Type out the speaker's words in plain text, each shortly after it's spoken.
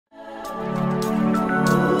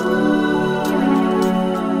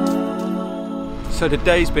So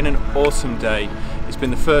today's been an awesome day. It's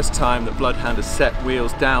been the first time that Bloodhound has set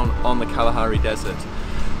wheels down on the Kalahari Desert.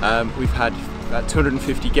 We've had about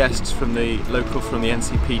 250 guests from the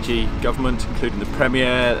NCPG government, including the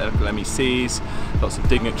Premier, local MECs, lots of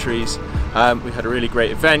dignitaries. We had a really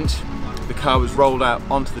great event. The car was rolled out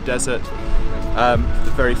onto the desert for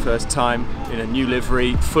the very first time in a new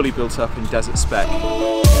livery, fully built up in desert spec.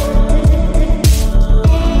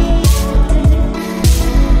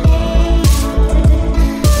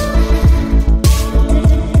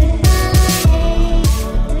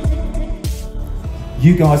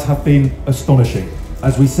 You guys have been astonishing.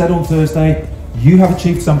 As we said on Thursday, you have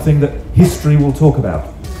achieved something that history will talk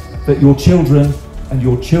about, that your children and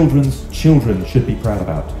your children's children should be proud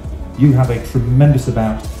about. You have a tremendous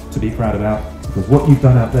amount to be proud about, because what you've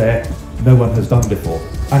done out there, no one has done before.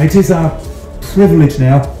 And it is our privilege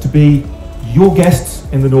now to be your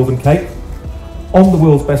guests in the Northern Cape on the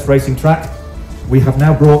world's best racing track. We have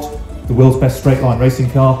now brought the world's best straight line racing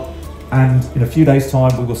car, and in a few days'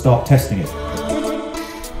 time we will start testing it.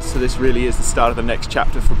 So this really is the start of the next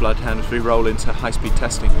chapter for Bloodhound as we roll into high-speed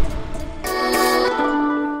testing.